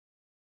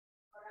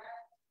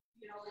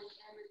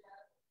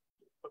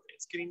Okay,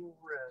 it's getting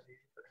ready,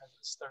 but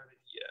hasn't started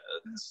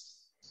yet.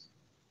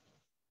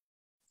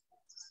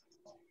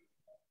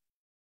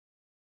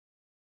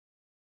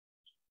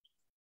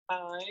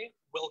 Hi,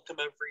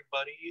 welcome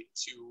everybody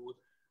to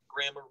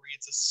Grandma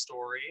Reads a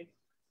Story.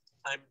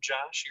 I'm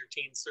Josh, your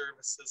teen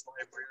services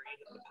librarian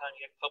at the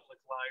Pontiac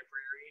Public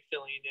Library,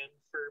 filling in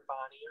for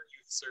Bonnie, our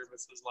youth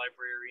services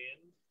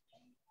librarian.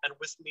 And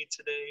with me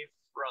today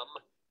from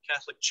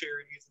Catholic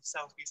Charities of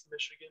Southeast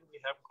Michigan, we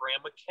have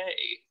Grandma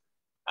Kay.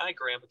 Hi,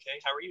 Grandma Kay.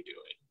 How are you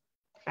doing?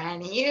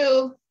 Fine, and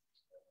you?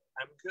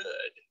 I'm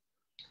good.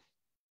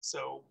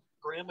 So,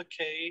 Grandma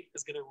Kay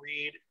is going to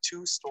read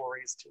 2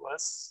 stories to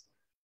us,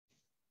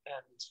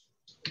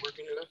 and we're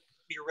going to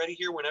be ready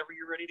here whenever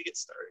you're ready to get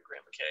started,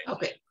 Grandma Kay.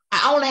 Okay.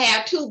 I only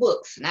have 2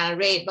 books, and I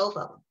read both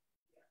of them.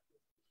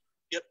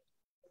 Yep.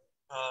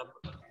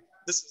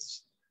 This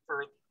is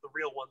for the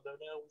real one, though,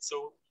 now.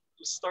 So,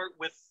 we'll start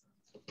with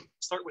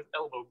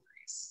elbow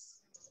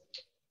grease.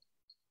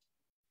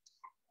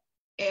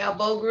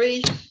 Elbow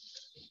grease.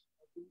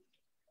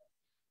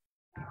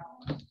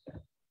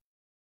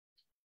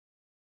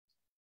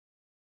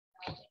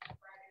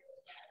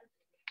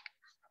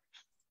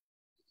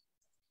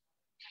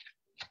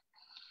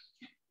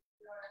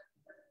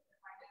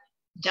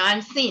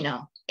 John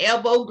Cena,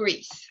 elbow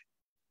grease.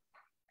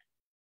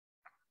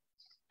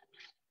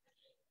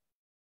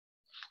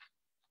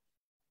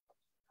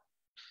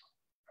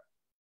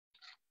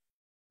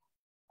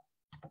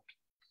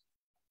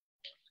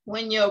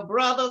 When your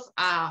brothers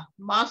are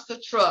monster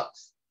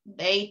trucks,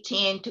 they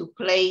tend to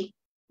play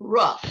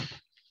rough.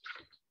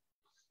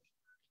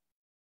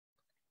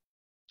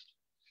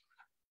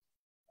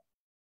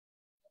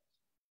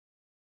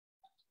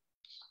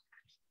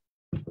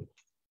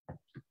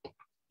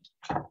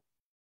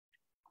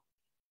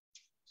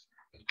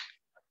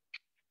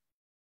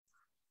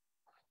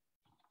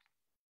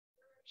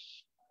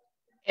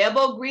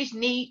 Elbow grease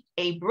need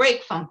a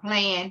break from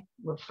playing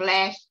with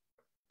Flash,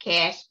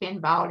 Cash,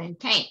 Pinball, and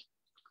Tank.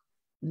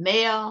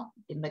 Mel,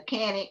 the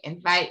mechanic,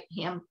 invite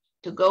him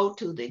to go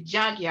to the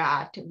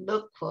junkyard to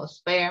look for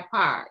spare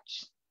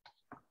parts.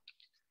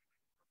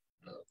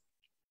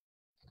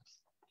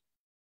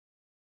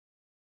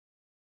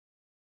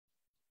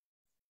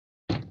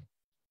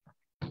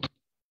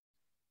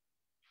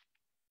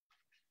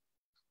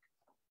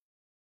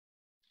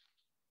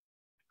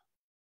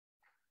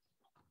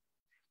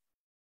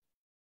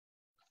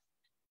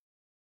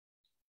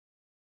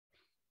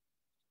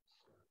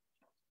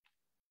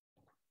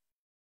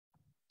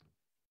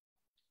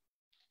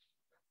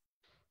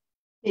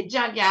 The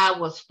junkyard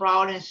was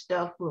sprawling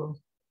stuff with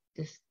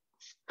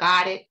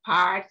discarded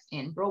parts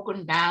and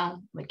broken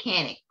down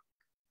mechanic.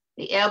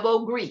 The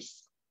elbow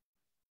grease.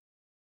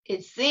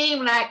 It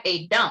seemed like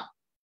a dump.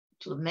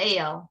 To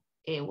Mel,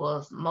 it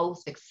was the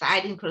most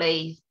exciting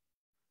place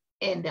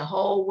in the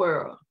whole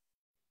world.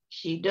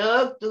 She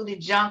dug through the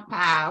junk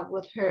pile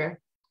with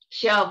her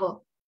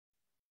shovel,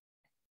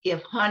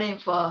 if hunting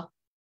for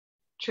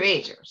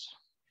treasures.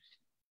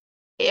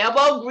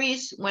 Elbow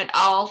grease went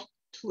off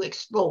to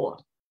explore.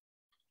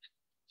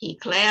 He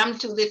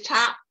climbed to the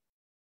top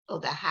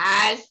of the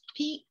highest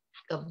peak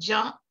of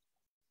junk,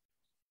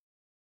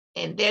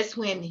 and that's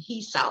when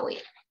he saw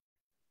it.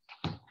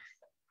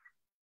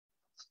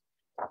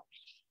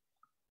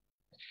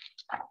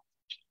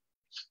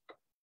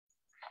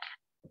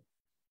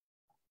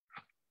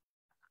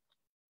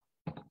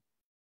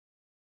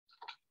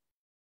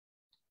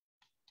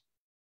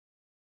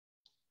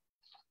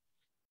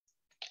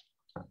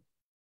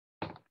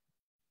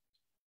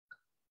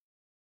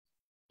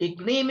 The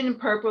gleaming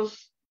purple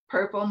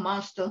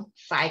monster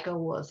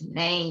cycle was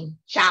named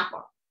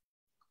Chopper.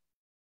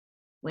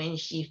 When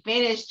she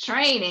finished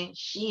training,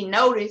 she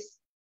noticed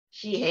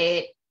she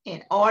had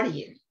an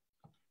audience.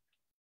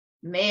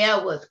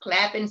 Mel was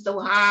clapping so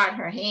hard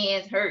her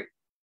hands hurt,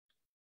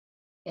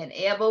 and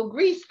elbow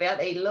grease felt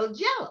a little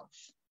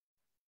jealous.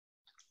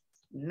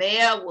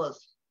 Mel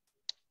was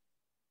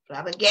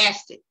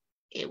flabbergasted.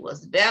 It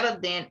was better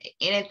than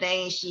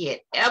anything she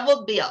had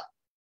ever built.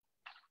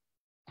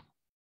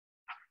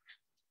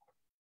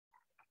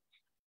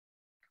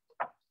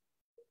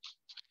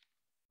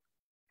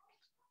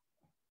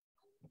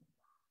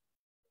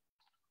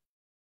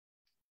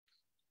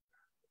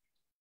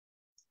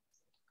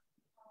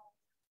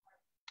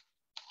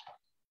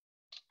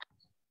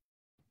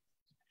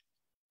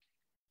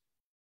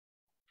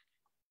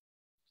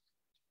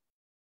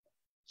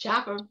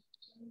 Chopper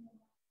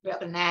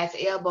recognized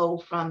Elbow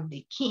from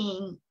the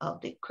King of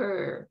the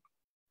Curve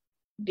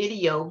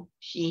video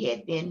she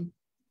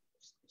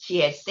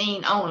had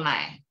seen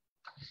online.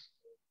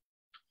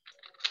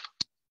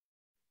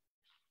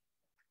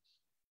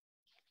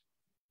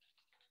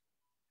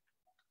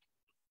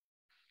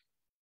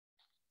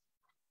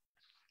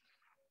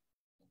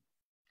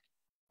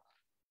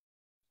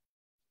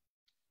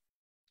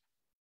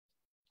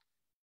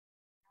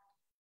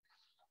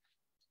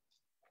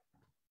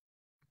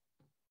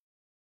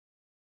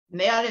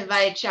 Mel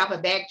invited Chopper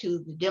back to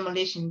the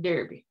demolition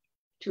derby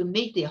to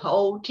meet the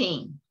whole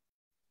team.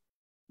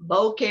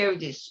 Both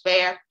carried the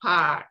spare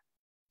part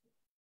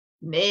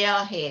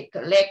Mel had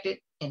collected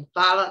and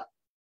followed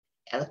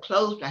as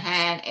close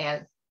behind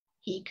as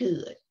he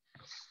could.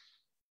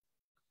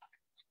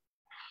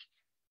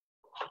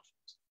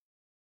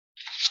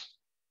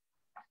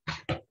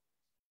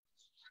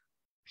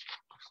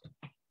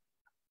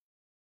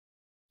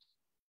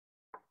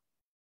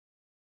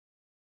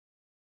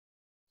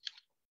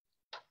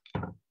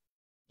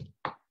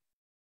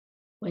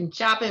 When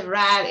Chopper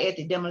arrived at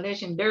the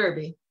demolition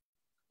derby,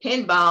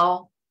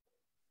 Pinball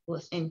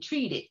was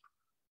entreated.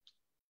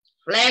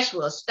 Flash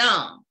was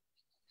stunned.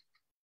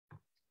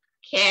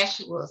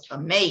 Cash was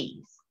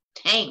amazed.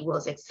 Tank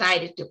was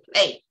excited to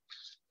play.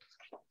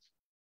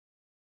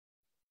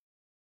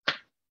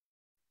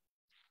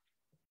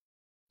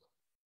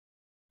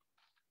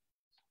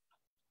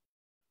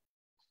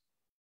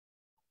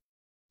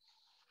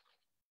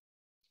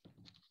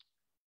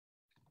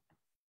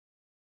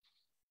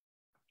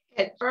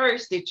 At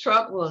first, the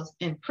truck was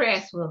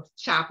impressed with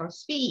Chopper's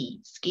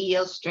speed,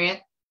 skill,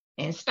 strength,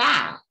 and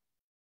style.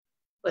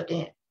 But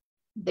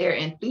their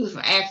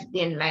enthusiasm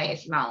didn't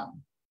last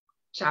long.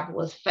 Chopper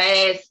was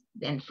fast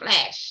than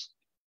Flash.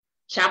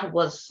 Chopper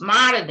was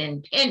smarter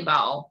than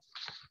Pinball.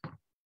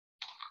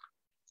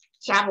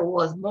 Chopper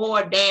was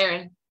more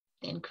daring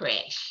than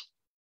Crash.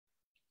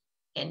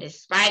 And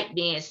despite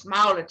being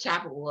smaller,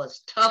 Chopper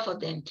was tougher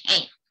than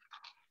Tank.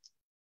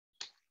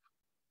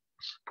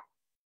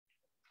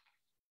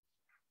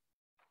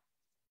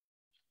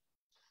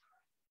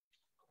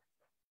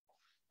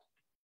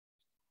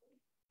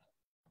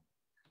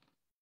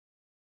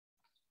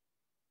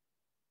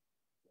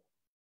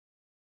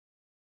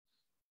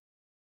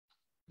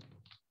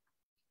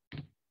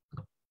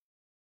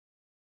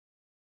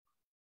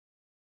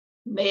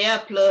 Mel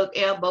plugged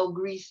elbow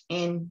grease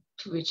in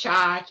to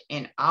recharge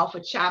and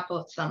offered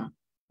Chopper some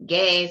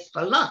gas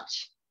for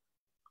lunch.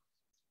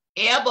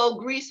 Elbow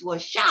grease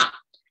was shocked.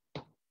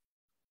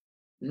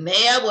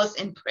 Mel was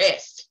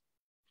impressed.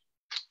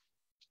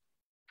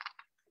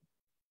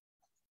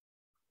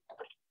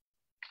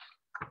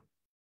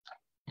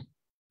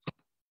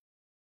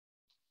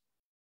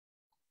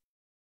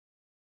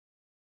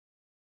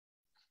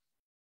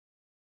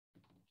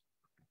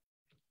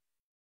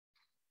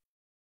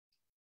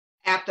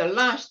 After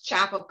lunch,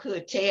 Chopper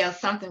could tell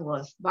something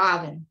was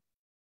bothering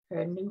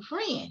her new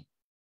friend.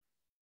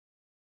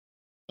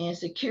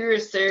 Insecure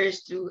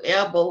surged through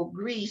elbow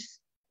grease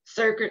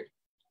circuit,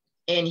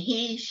 and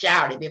he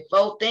shouted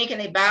before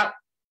thinking about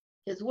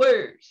his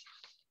words.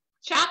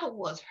 Chopper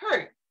was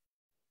hurt.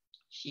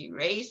 She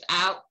raced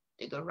out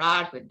the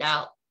garage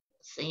without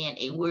saying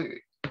a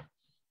word.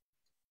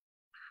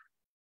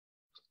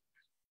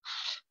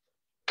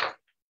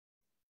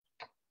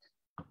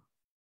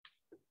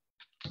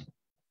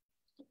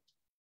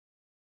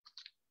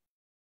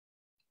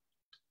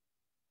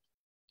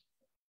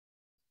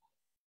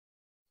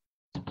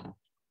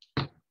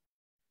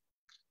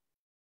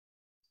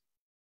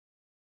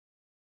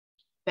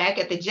 Back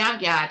at the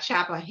junkyard,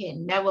 Chopper had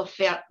never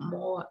felt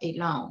more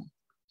alone.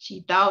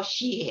 She thought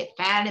she had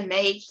finally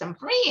made some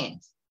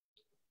friends.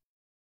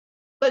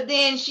 But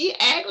then she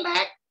acted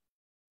like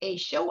a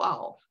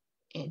show-off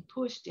and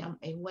pushed them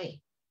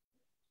away.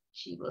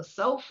 She was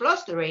so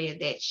frustrated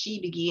that she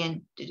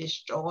began to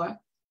destroy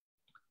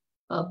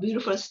a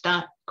beautiful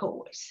stunt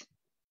course.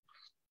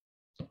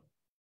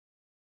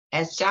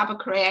 As Chopper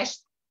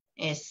crashed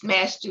and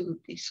smashed through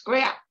the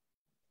scrap,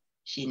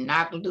 she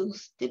knocked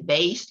loose the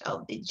base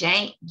of the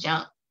giant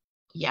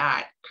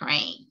junkyard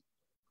crane.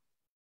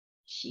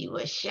 She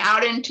was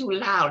shouting too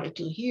loudly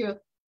to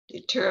hear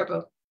the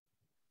turbo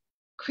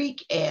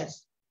creak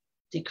as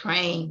the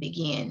crane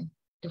began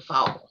to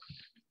fall.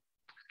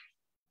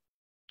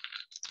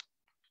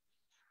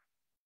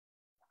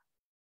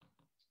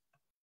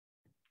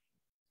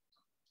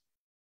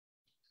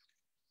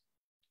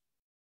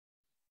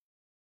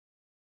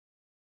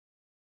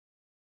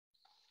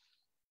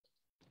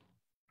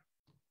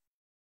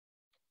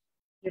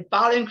 The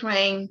falling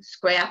crane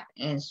scrapped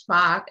and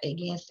sparked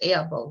against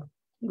elbow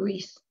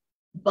grease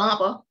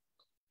bumper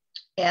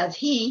as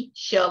he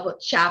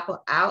shoveled Chopper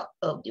out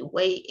of the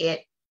way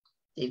at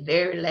the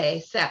very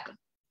last second.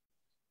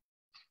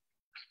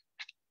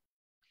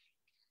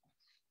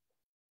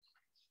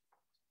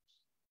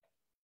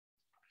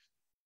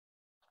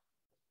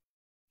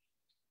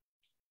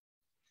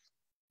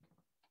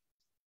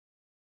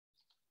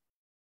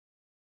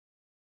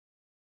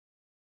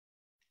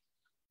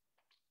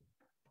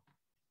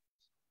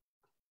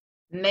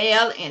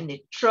 Mel and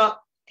the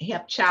truck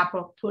helped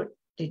Chopper put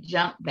the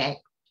junk back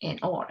in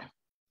order.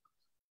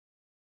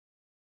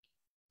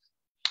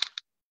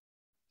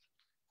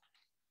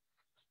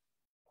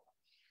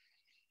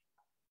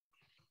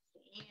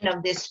 The end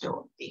of this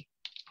story. Okay.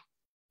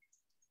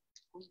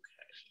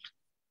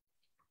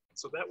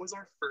 So that was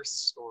our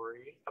first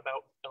story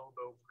about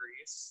elbow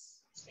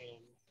grease.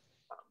 And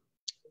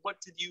what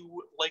did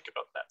you like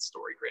about that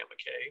story, Grandma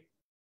Kay?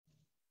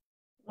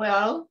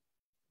 Well,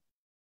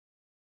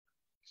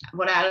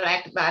 what I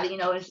liked about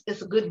it,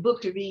 it's a good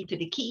book to read to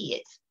the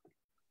kids.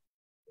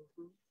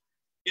 Mm-hmm.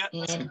 Yeah,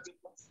 that's a good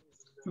lesson.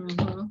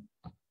 Mm-hmm.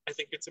 I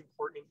think it's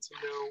important to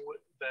know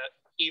that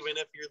even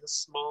if you're the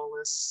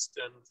smallest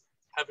and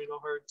having a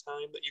hard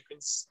time, that you can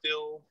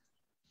still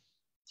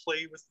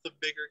play with the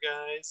bigger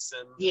guys.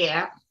 And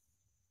Yeah.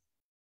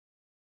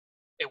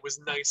 it was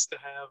nice to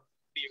have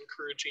the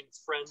encouraging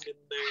friend in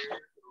there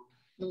who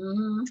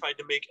Mm-hmm. tried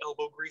to make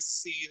Elbow Grease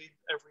see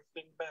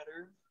everything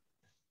better.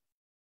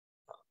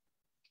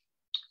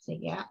 So,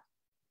 yeah.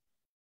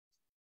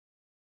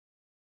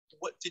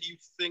 What did you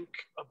think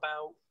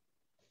about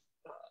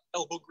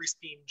Elbow Grease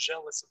being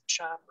jealous of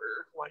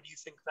Chopper? Why do you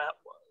think that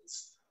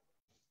was?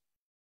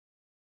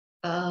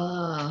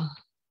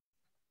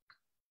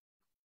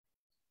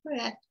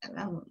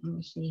 Let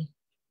me see.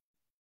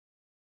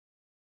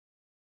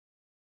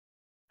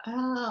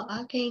 Oh,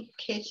 I can't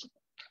catch.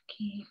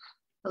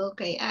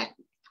 Okay, I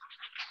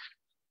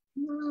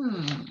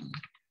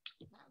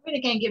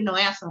really can't give no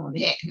answer on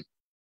that.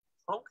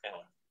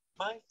 Okay.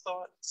 My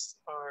thoughts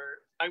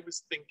are, I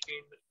was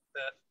thinking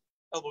that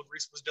Elbow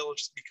Grease was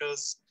jealous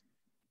because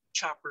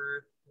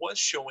Chopper was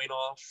showing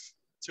off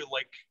to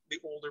like the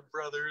older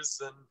brothers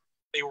and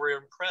they were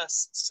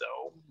impressed. So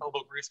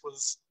Elbow Grease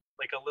was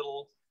like a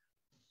little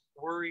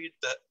worried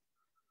that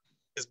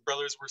his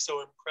brothers were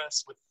so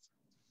impressed with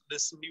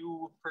this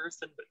new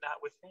person, but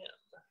not with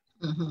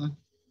him. Mm-hmm.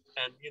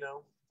 And, you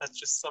know, that's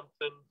just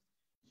something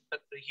that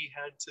he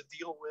had to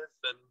deal with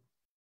and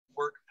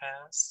work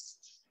past.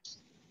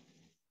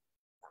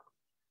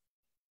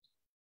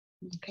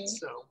 Okay.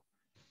 So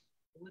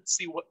let's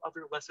see what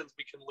other lessons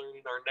we can learn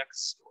in our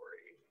next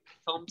story.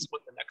 Tell us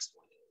what the next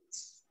one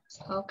is.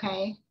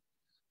 Okay.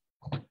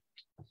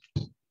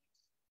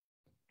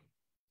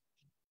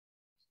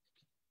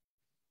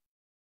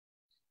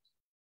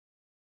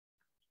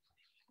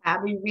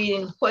 I'll be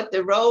reading What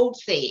the Road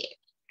Said. Okay.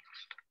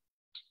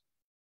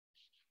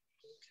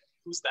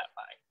 Who's that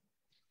by?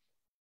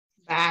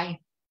 By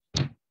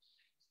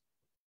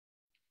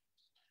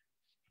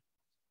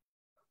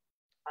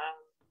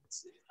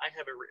let's see. I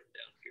have it written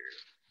down here.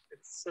 It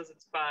says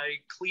it's by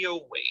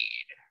Cleo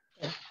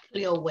Wade.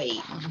 Cleo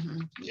Wade.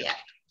 Mm-hmm. Yeah.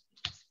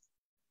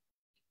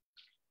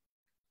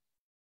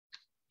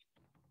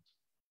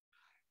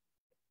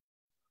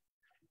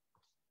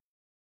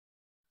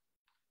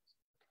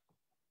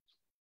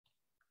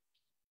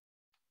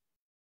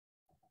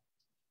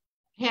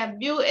 Have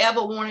you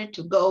ever wanted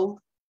to go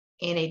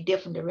in a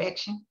different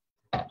direction?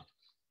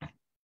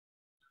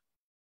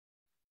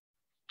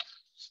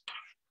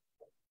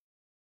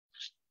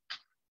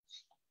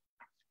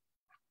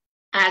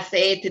 I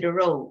said to the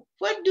road,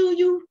 where do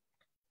you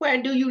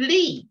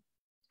lead?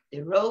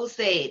 The road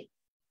said,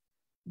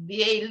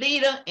 be a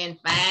leader and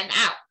find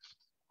out.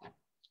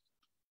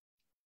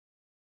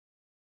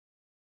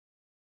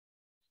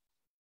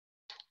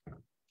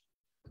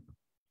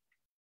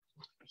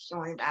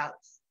 Showing out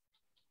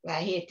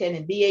right here,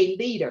 telling be a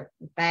leader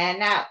and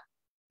find out.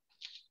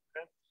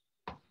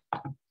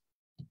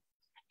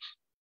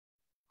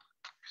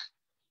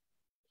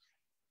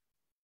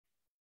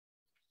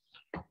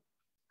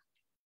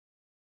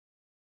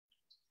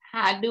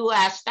 How do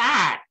I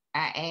start?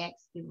 I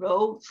asked. The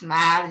road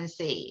smiled and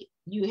said,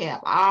 you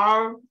have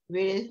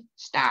already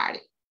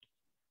started.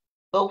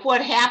 But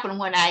what happened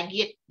when I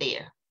get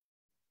there?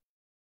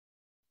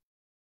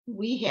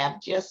 We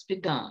have just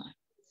begun,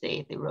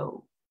 said the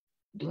road.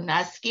 Do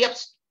not skip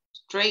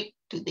straight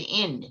to the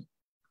ending.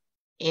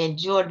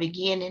 Enjoy the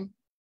beginning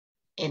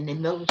and the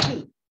middle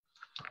too.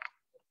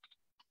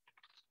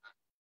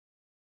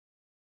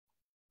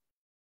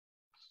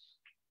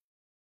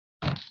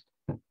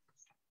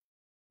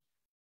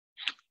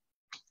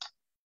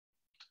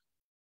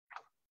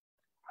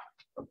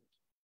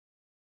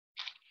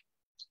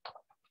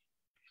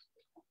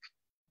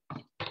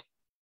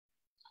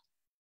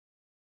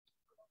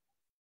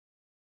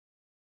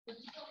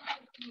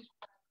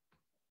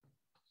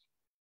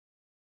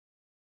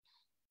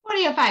 What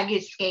if I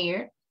get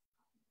scared?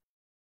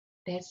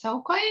 That's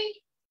okay.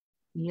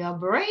 You're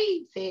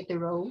brave, said the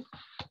road.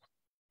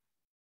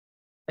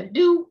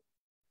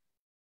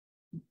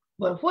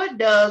 But what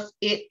does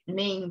it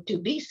mean to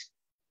be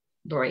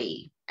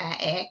brave?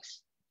 I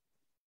asked.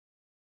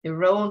 The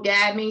road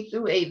guided me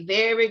through a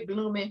very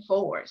gloomy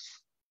forest.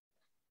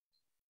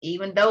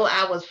 Even though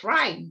I was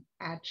frightened,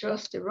 I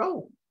trusted the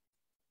road.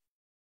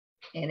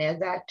 And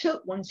as I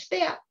took one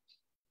step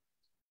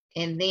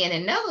and then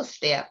another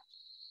step,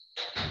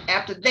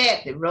 after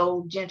that, the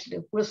road gently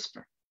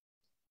whispered,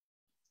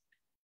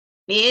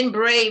 being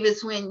brave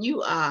is when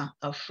you are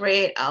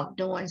afraid of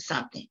doing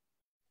something,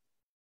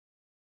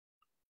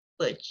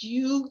 but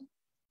you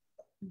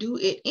do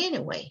it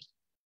anyway.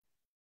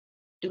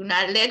 Do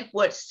not let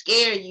what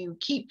scare you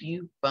keep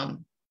you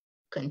from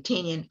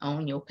continuing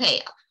on your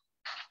path.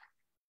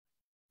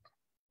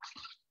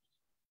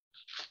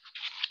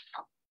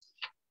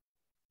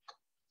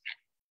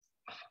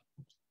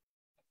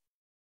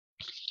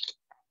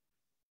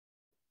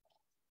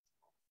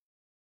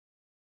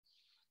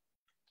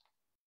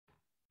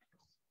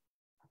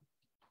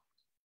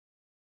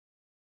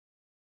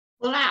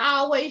 Will I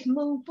always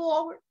move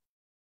forward?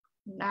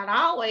 Not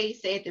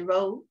always, said the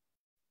road.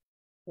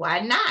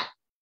 Why not?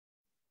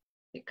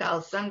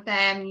 because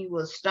sometimes you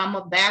will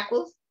stumble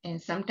backwards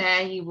and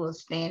sometimes you will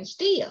stand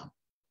still.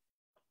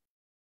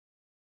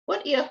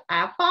 What if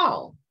I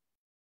fall?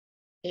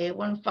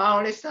 Everyone fall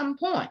at some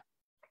point,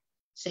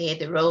 said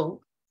the road,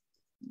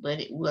 but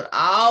it will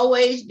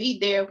always be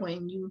there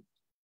when you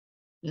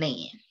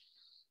land.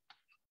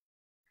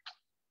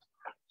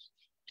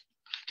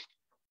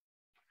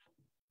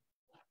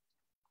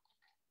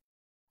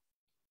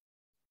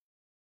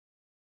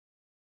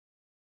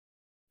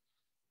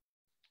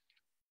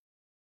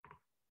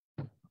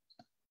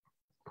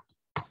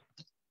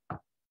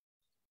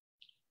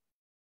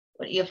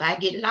 What if I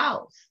get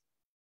lost?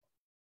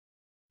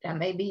 There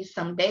may be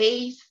some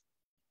days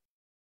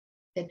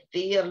that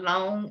feel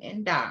long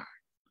and dark,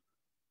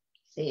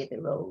 said the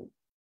road.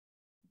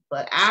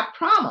 But I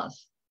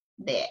promise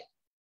that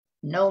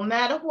no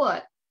matter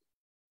what,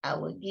 I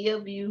will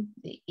give you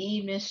the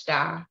evening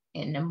star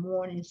and the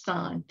morning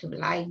sun to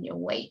lighten your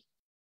way.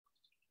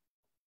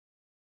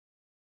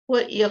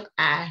 What if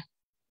I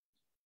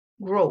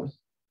grow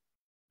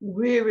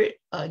weary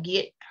or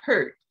get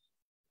hurt?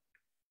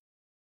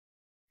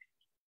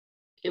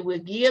 It will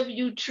give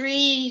you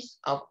trees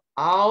of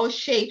all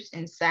shapes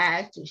and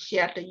sizes to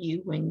shelter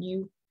you when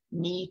you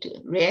need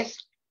to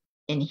rest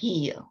and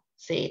heal,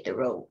 said the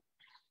road.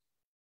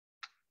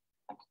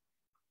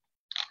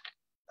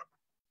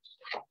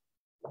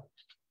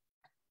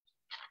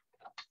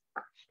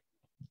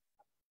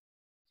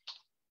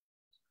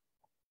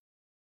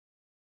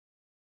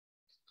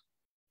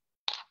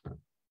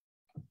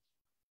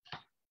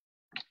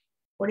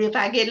 What if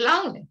I get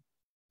lonely?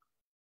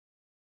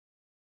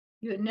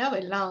 You're never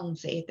alone,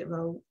 said the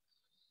road.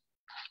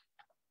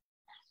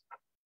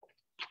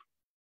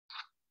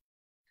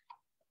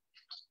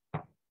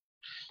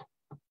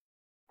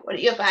 What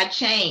if I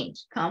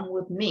change? Come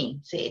with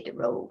me, said the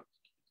road.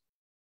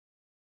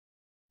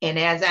 And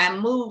as I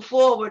moved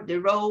forward, the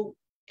road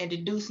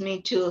introduced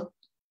me to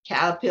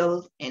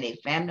caterpillars and a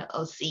family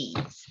of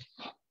seeds.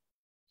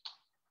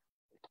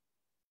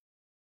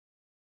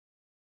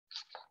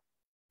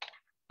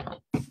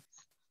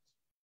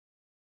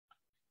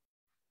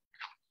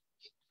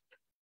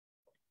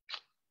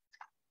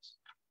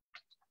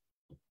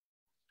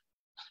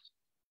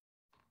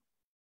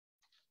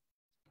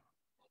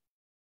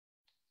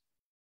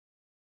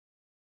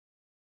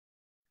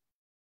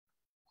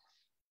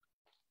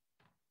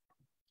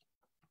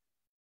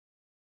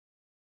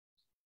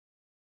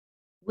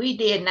 We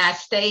did not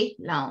stay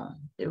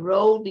long. The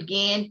road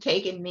began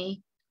taking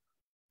me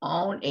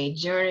on a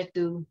journey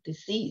through the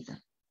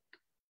season.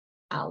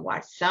 I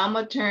watched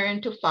summer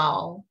turn to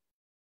fall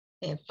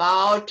and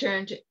fall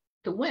turn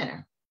to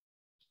winter.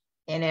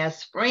 And as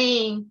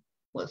spring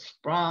was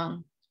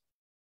upon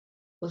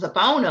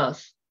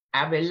us,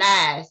 I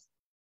realized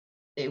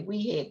that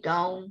we had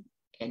gone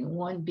in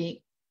one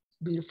big,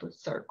 beautiful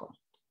circle.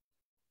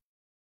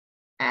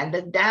 I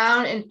looked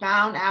down and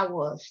found I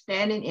was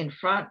standing in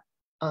front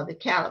of the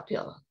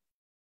caterpillar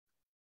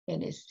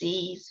and its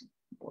seeds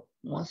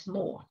once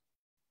more.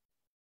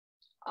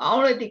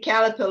 Only the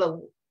caterpillar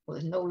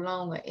was no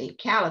longer a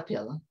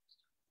caterpillar,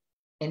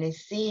 and its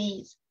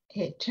seeds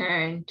had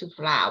turned to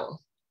flowers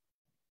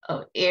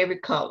of every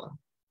color,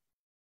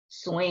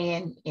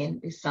 swaying in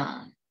the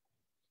sun.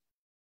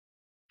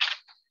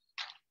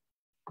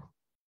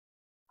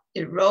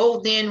 The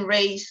road then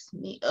raised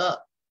me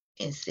up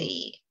and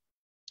said,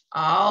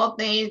 all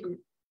things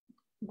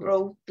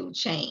grow through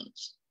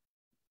change.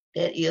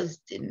 That is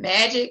the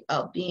magic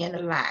of being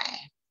alive.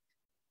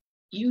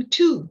 You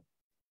too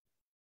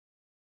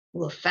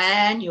will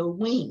find your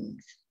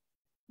wings.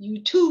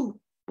 You too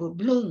will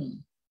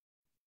bloom.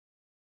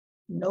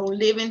 No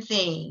living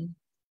thing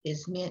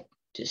is meant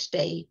to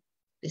stay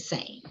the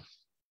same.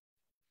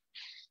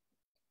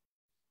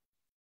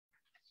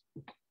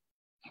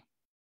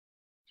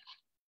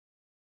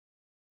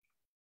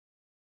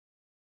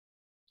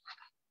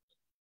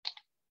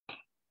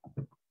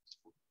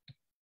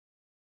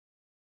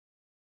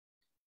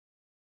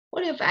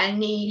 What if I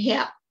need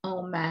help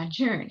on my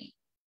journey?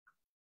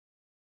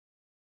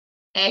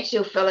 Ask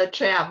your fellow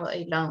traveler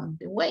along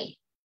the way.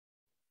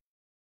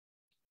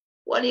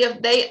 What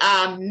if they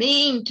are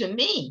mean to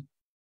me?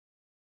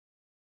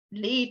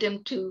 Lead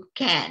them to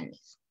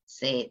kindness,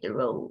 said the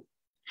road.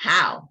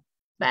 How?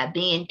 By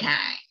being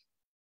kind.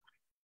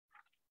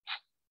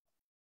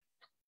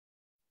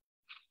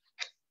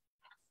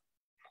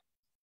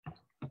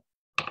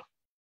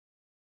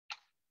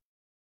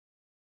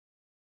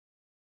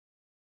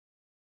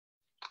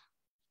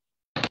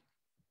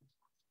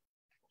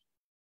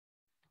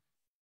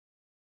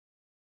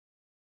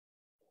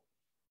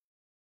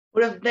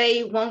 What if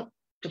they want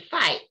to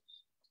fight?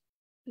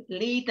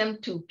 Lead them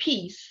to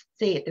peace,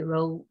 said the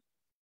road.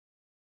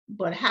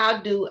 But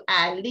how do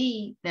I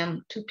lead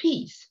them to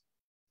peace?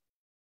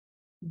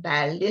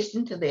 By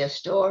listening to their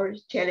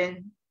stories,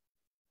 telling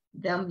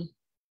them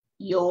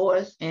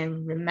yours,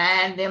 and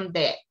remind them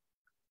that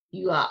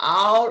you are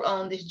all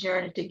on this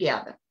journey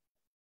together.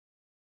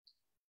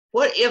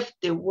 What if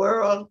the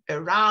world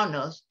around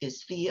us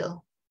is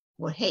filled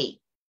with hate?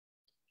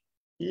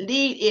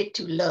 Lead it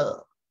to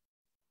love.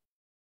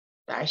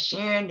 by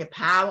sharing the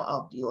power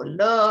of your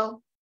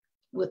love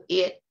with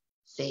it,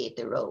 said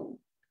the road.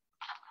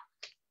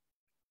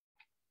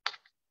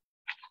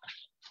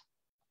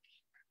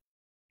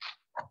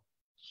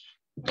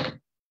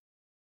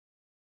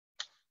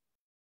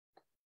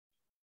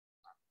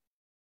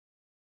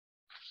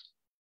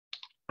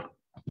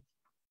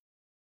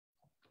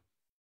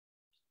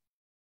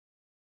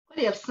 What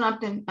if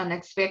something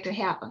unexpected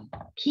happens?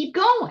 Keep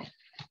going.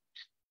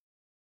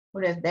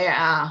 What if there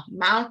are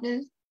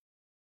mountains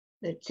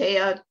that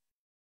tell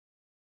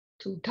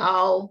too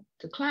tall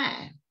to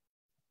climb?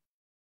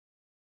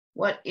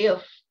 What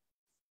if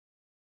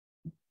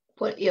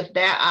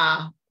there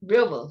are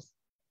rivers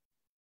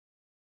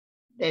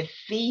that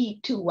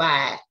feed too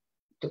wide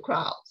to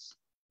cross?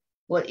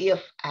 What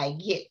if I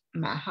get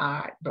my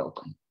heart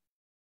broken?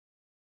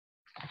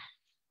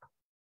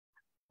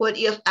 What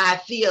if I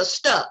feel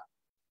stuck?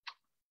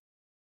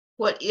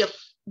 What if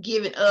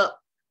giving up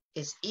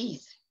is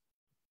easy?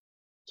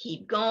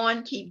 Keep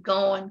going, keep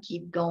going,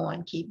 keep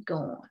going, keep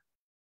going,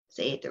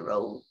 said the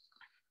road.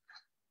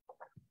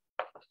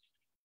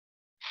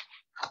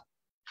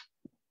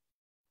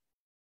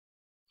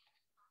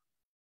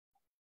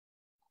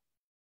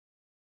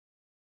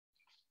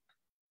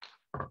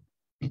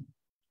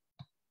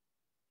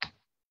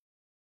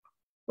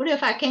 What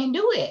if I can't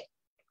do it?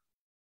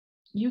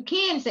 You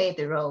can, said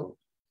the road.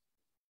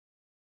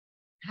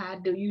 How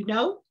do you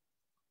know?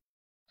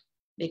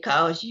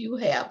 Because you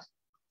have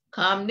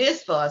come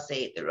this far,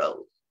 said the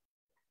road.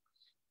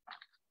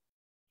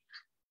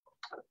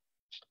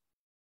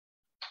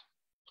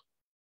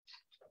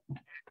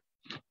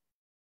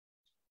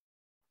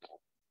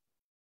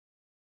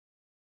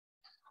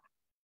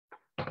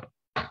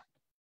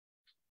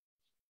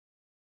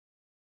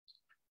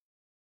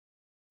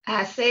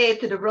 I said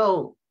to the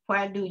road,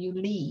 where do you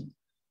lead?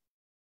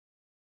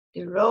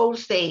 The road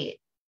said,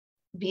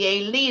 be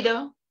a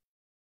leader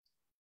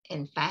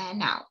and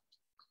find out.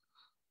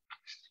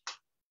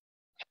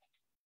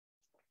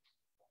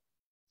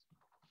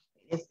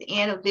 It's the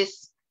end of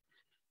this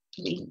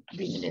reading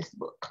this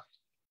book.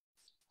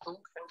 Okay,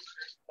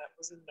 that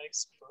was a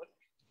nice book.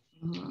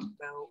 Mm-hmm.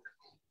 Now,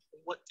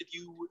 what did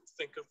you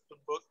think of the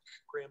book,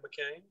 Grandma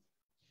Kay?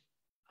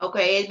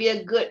 Okay, it'd be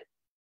a good,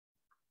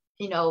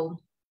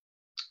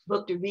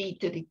 book to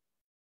read to the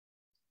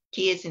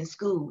kids in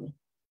school.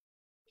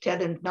 Tell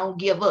them don't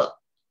give up.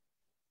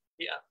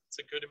 Yeah, it's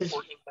a good,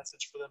 important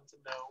message for them to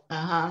know.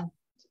 Uh-huh.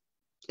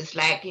 It's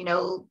like,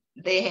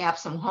 they have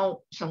some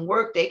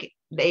work they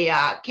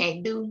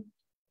can't do.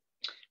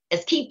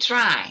 Let's keep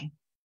trying.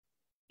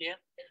 Yeah,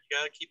 you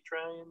gotta keep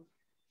trying.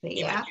 Yeah.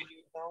 Even if you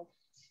need help.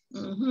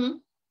 Mm-hmm.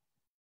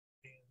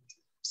 And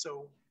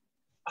so,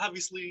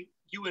 obviously,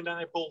 you and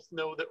I both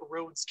know that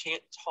roads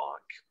can't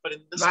talk, but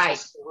in this Right.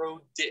 case, the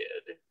road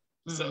did.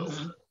 So,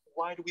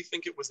 why do we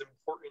think it was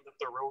important that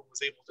the road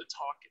was able to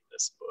talk in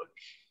this book?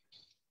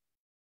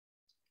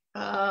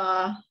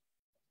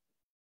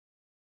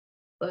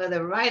 Well,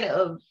 the writer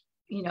of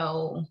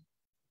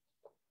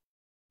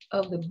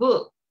the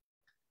book,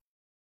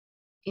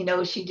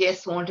 she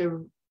just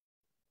wanted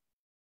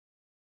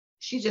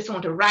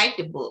to write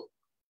the book,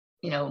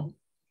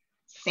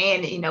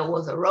 saying that, it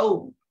was a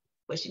road,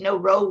 but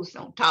roads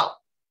don't talk.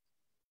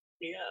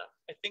 Yeah,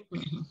 I think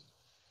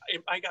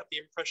I got the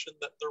impression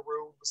that the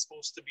road was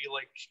supposed to be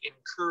like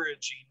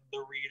encouraging the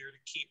reader to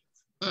keep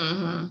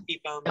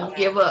on the Don't path.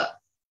 give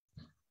up.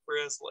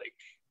 Whereas like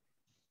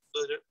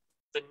the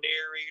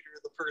narrator,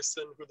 the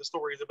person who the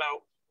story is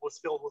about, was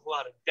filled with a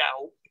lot of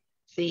doubt.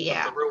 See,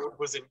 yeah. The road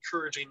was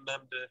encouraging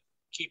them to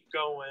keep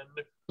going.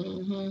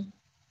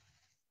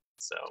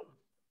 So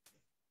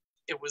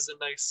it was a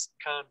nice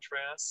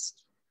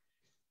contrast.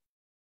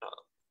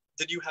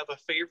 Did you have a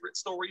favorite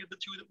story of the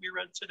two that we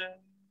read today?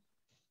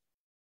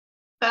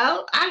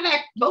 Well, I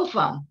liked both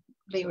of them.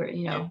 They were,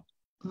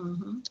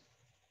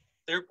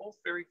 They're both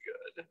very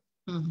good.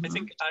 I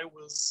think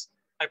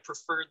I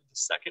preferred the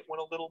second one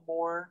a little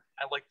more.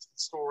 I liked the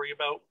story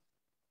about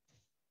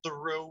the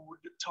road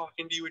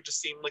talking to you. It just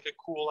seemed like a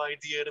cool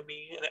idea to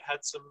me, and it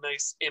had some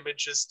nice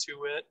images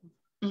to it.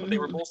 But they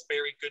were both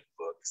very good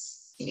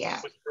books.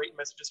 Yeah. With great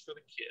messages for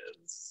the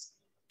kids.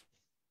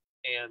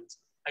 And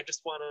I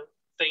just want to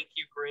thank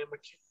you, Grandma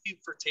Kay,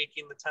 for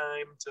taking the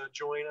time to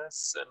join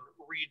us and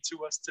read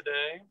to us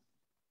today.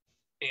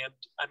 And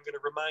I'm going to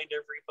remind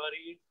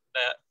everybody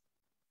that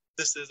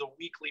this is a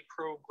weekly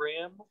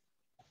program.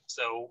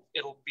 So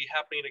it'll be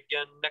happening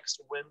again next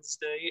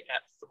Wednesday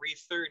at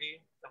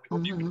 3:30. And we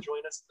hope you can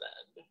join us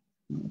then.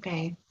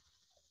 Okay.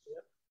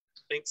 Yep.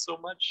 Thanks so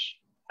much.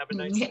 Have a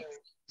nice day.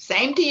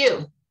 Same to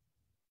you.